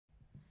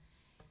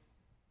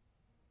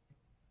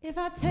If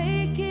I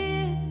take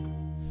it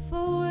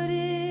for what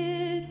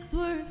it's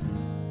worth,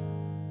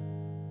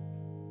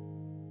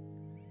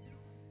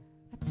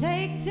 I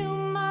take too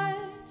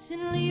much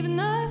and leave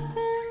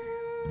nothing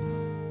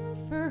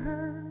for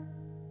her.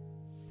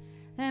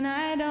 And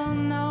I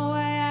don't know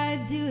why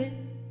I do it,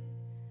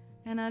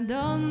 and I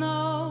don't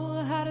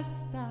know how to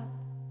stop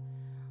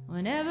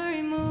when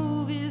every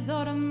move is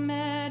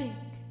automatic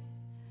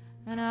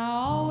and I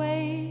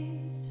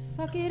always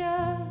fuck it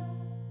up.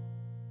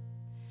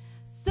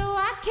 So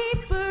I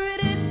keep her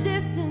at a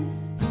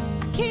distance,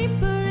 I keep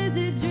her as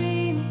a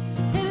dream.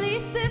 At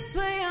least this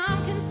way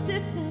I'm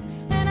consistent,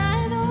 and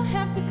I don't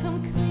have to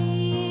come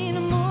clean.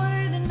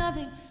 More than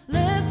nothing,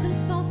 less than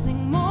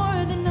something,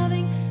 more than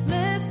nothing,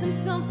 less than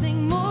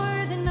something,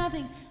 more than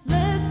nothing,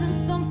 less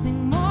than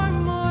something, more,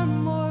 more,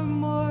 more,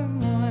 more,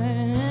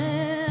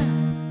 more.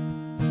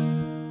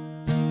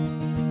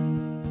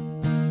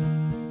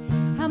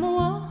 I'm a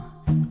wall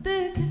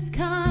thick as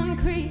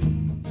concrete.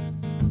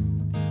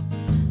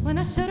 When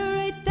I shut her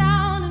right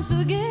down and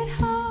forget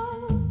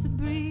how to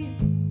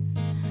breathe,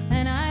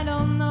 and I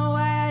don't know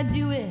why I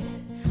do it,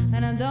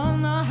 and I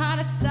don't know how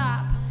to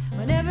stop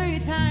when every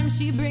time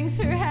she brings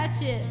her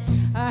hatchet,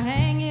 I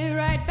hang it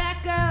right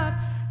back up.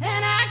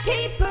 And I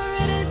keep her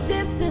at a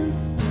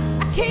distance,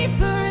 I keep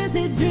her as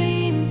a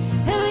dream.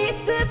 At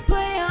least this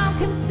way I'm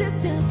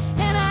consistent,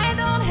 and I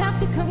don't have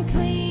to come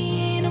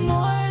clean.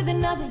 More than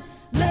nothing,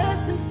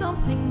 less than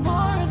something,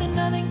 more than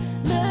nothing,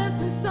 less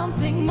than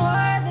something,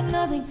 more than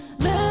nothing,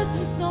 less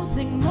than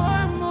something,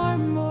 more, more,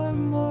 more,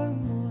 more,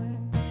 more.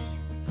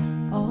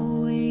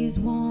 Always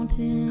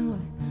wanting what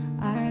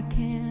I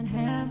can't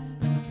have.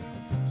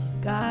 She's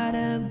got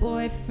a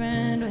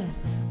boyfriend with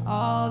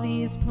all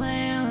these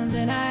plans,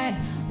 and I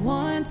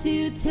want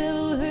to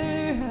tell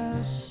her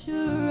how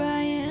sure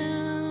I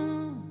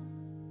am,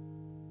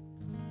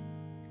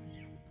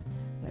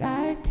 but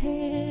I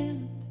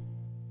can't.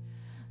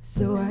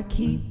 So I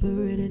keep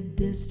her at a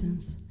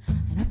distance,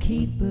 and I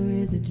keep her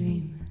as a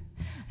dream.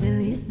 At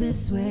least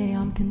this way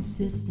I'm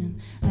consistent,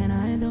 and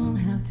I don't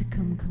have to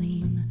come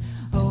clean.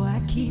 Oh,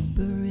 I keep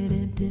her at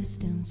a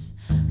distance,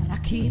 and I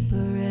keep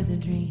her as a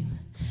dream.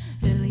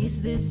 At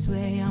least this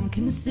way I'm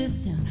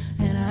consistent,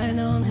 and I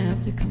don't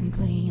have to come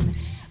clean.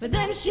 But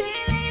then she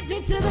leads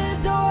me to the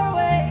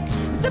doorway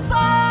as the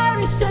bar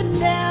is shutting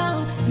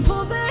down, and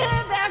pulls her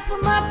head back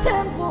from my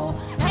temple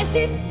as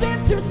she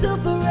spins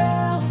herself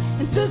around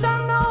and says, I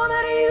know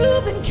that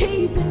you've been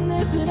keeping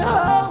this in a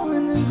hole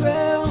in the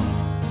ground,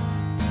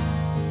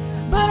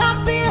 but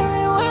I'm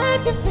feeling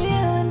what you're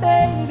feeling,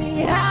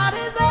 baby. How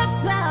does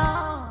that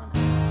sound?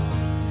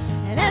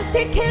 And as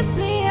she kissed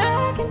me,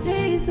 I can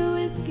taste the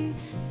whiskey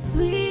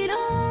sweet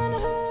on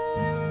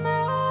her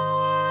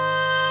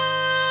mouth.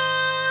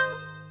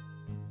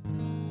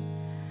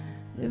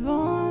 If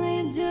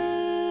only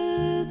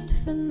just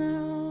for now.